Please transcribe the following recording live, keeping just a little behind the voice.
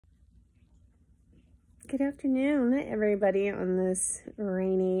Good afternoon, everybody, on this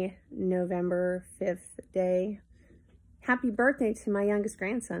rainy November 5th day. Happy birthday to my youngest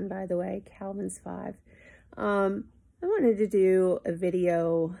grandson, by the way. Calvin's 5. I wanted to do a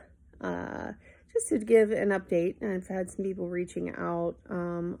video just to give an update. I've had some people reaching out.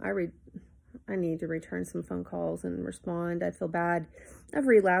 I need to return some phone calls and respond. I feel bad. I've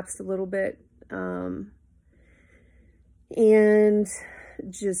relapsed a little bit. And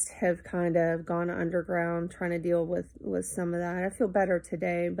just have kind of gone underground trying to deal with some of that. I feel better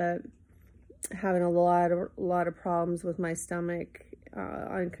today, but having a lot of problems with my stomach.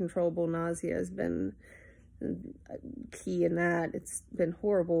 Uncontrollable nausea has been key in that. It's been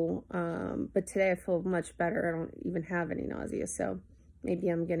horrible, but today I feel much better. I don't even have any nausea, so maybe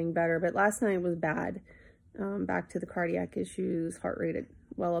I'm getting better. But last night was bad. Back to the cardiac issues, heart rate at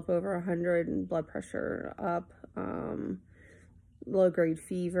well up over 100 and blood pressure up. Low-grade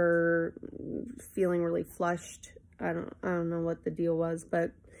fever, feeling really flushed. I don't know what the deal was,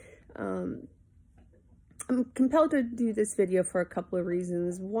 but I'm compelled to do this video for a couple of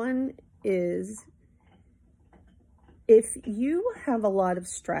reasons. One is, if you have a lot of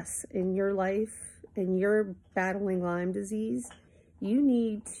stress in your life and you're battling Lyme disease, you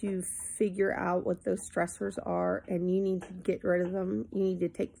need to figure out what those stressors are, and you need to get rid of them. You need to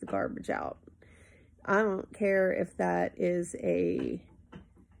take the garbage out. I don't care if that is a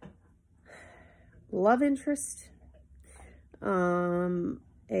love interest, a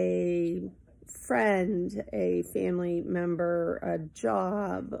friend, a family member, a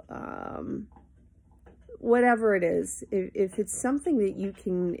job, whatever it is. If it's something that you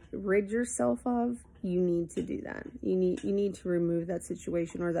can rid yourself of, you need to do that. You need to remove that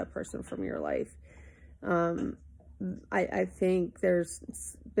situation or that person from your life. I think there's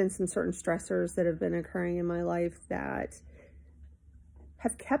been some certain stressors that have been occurring in my life that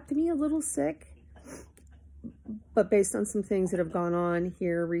have kept me a little sick, but based on some things that have gone on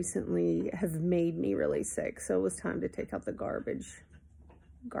here recently have made me really sick. So it was time to take out the garbage.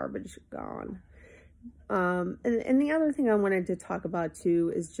 Garbage gone. And the other thing I wanted to talk about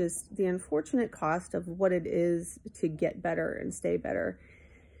too is just the unfortunate cost of what it is to get better and stay better.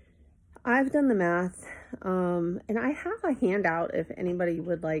 I've done the math, and I have a handout if anybody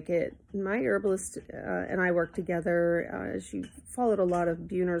would like it. My herbalist and I work together. She followed a lot of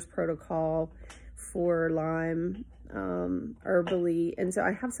Buhner's protocol for Lyme herbally, and so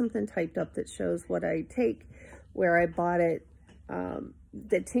I have something typed up that shows what I take, where I bought it.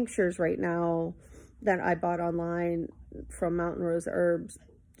 The tinctures right now that I bought online from Mountain Rose Herbs,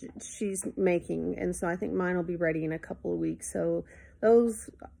 she's making, and so I think mine will be ready in a couple of weeks. So those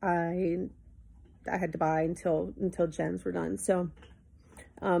I had to buy until Jen's were done. So,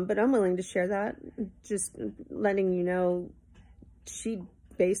 but I'm willing to share that. Just letting you know, she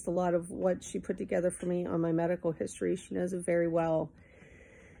based a lot of what she put together for me on my medical history. She knows it very well.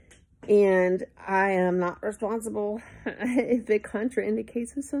 And I am not responsible if it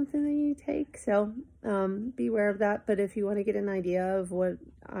contraindicates with something that you take. So beware of that. But if you want to get an idea of what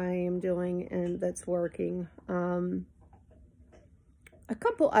I am doing and that's working, a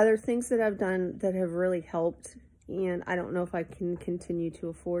couple other things that I've done that have really helped, and I don't know if I can continue to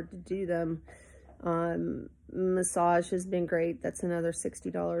afford to do them. Massage has been great. That's another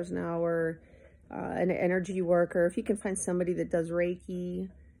 $60 an hour. An energy worker, if you can find somebody that does Reiki,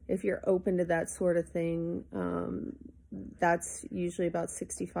 if you're open to that sort of thing, that's usually about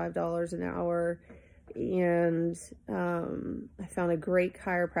 $65 an hour. And I found a great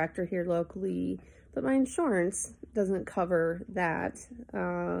chiropractor here locally, but my insurance doesn't cover that.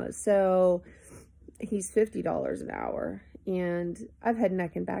 So he's $50 an hour. And I've had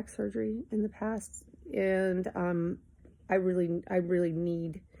neck and back surgery in the past, and I really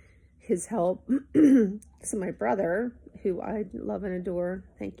need his help. So my brother, who I love and adore,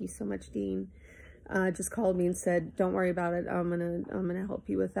 thank you so much, Dean, just called me and said, "Don't worry about it. I'm gonna help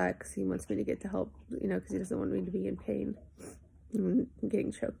you with that," because he wants me to get the help, you know, because he doesn't want me to be in pain. I'm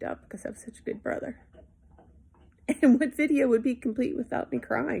getting choked up because I have such a good brother. And what video would be complete without me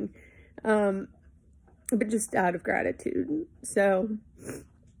crying? But just out of gratitude. So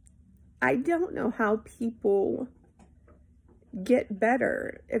I don't know how people get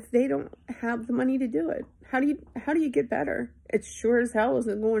better if they don't have the money to do it. How do you get better? It sure as hell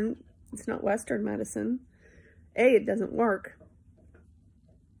isn't going. It's not Western medicine. A, it doesn't work,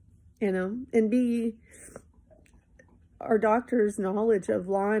 you know, and B, our doctors' knowledge of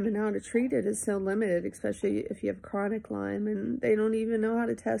Lyme and how to treat it is so limited, especially if you have chronic Lyme, and they don't even know how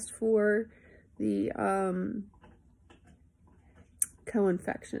to test for the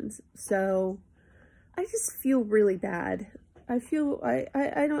co-infections. So I just feel really bad. I feel,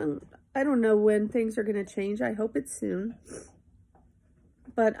 I don't, I don't know when things are going to change. I hope it's soon.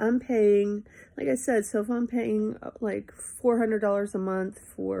 But I'm paying, like I said, so if I'm paying like $400 a month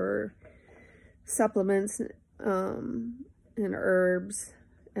for supplements and herbs,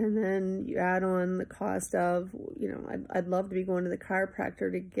 and then you add on the cost of, you know, I'd love to be going to the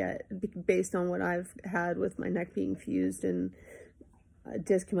chiropractor to get, based on what I've had with my neck being fused and a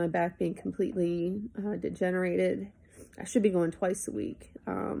disc in my back being completely degenerated. I should be going twice a week.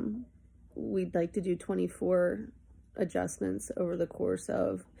 We'd like to do 24 adjustments over the course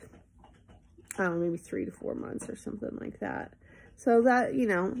of, I don't know, maybe 3 to 4 months or something like that. So that, you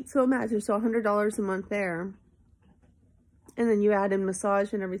know, so imagine, so $100 a month there. And then you add in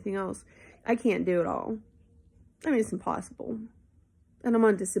massage and everything else. I can't do it all. I mean, it's impossible. And I'm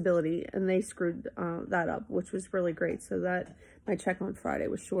on disability, and they screwed that up, which was really great. So that my check on Friday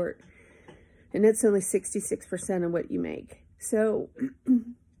was short. And it's only 66% of what you make. So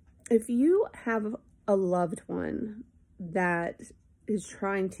if you have a loved one that is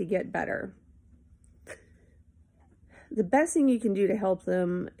trying to get better, the best thing you can do to help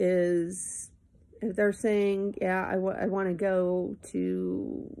them is, if they're saying, yeah, I want to go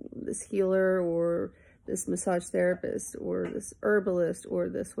to this healer or this massage therapist or this herbalist or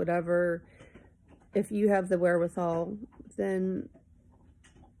this whatever, if you have the wherewithal, then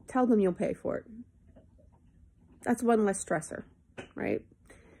tell them you'll pay for it. That's one less stressor, right?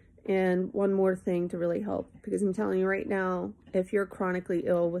 And one more thing to really help, because I'm telling you right now, if you're chronically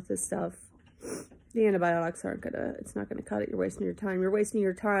ill with this stuff, the antibiotics aren't gonna, it's not gonna cut it. You're wasting your time. You're wasting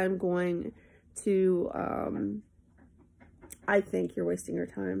your time going to, I think you're wasting your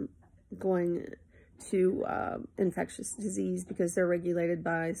time going to infectious disease, because they're regulated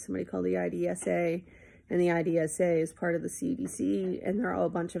by somebody called the IDSA, and the IDSA is part of the CDC, and they're all a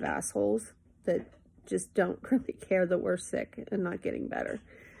bunch of assholes that just don't really care that we're sick and not getting better.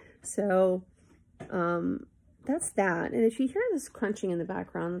 So that's that. And if you hear this crunching in the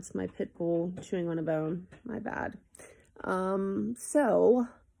background, that's my pit bull chewing on a bone. My bad. So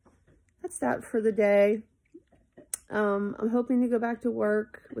that's that for the day. I'm hoping to go back to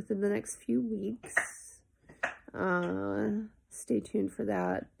work within the next few weeks. Stay tuned for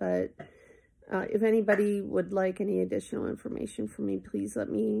that. But if anybody would like any additional information from me, please let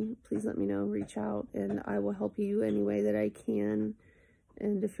me know. Reach out, and I will help you any way that I can.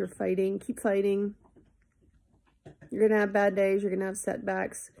 And if you're fighting, keep fighting. You're gonna have bad days. You're gonna have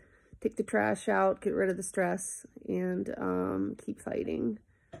setbacks. Take the trash out. Get rid of the stress, and keep fighting.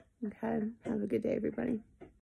 Okay. Have a good day, everybody.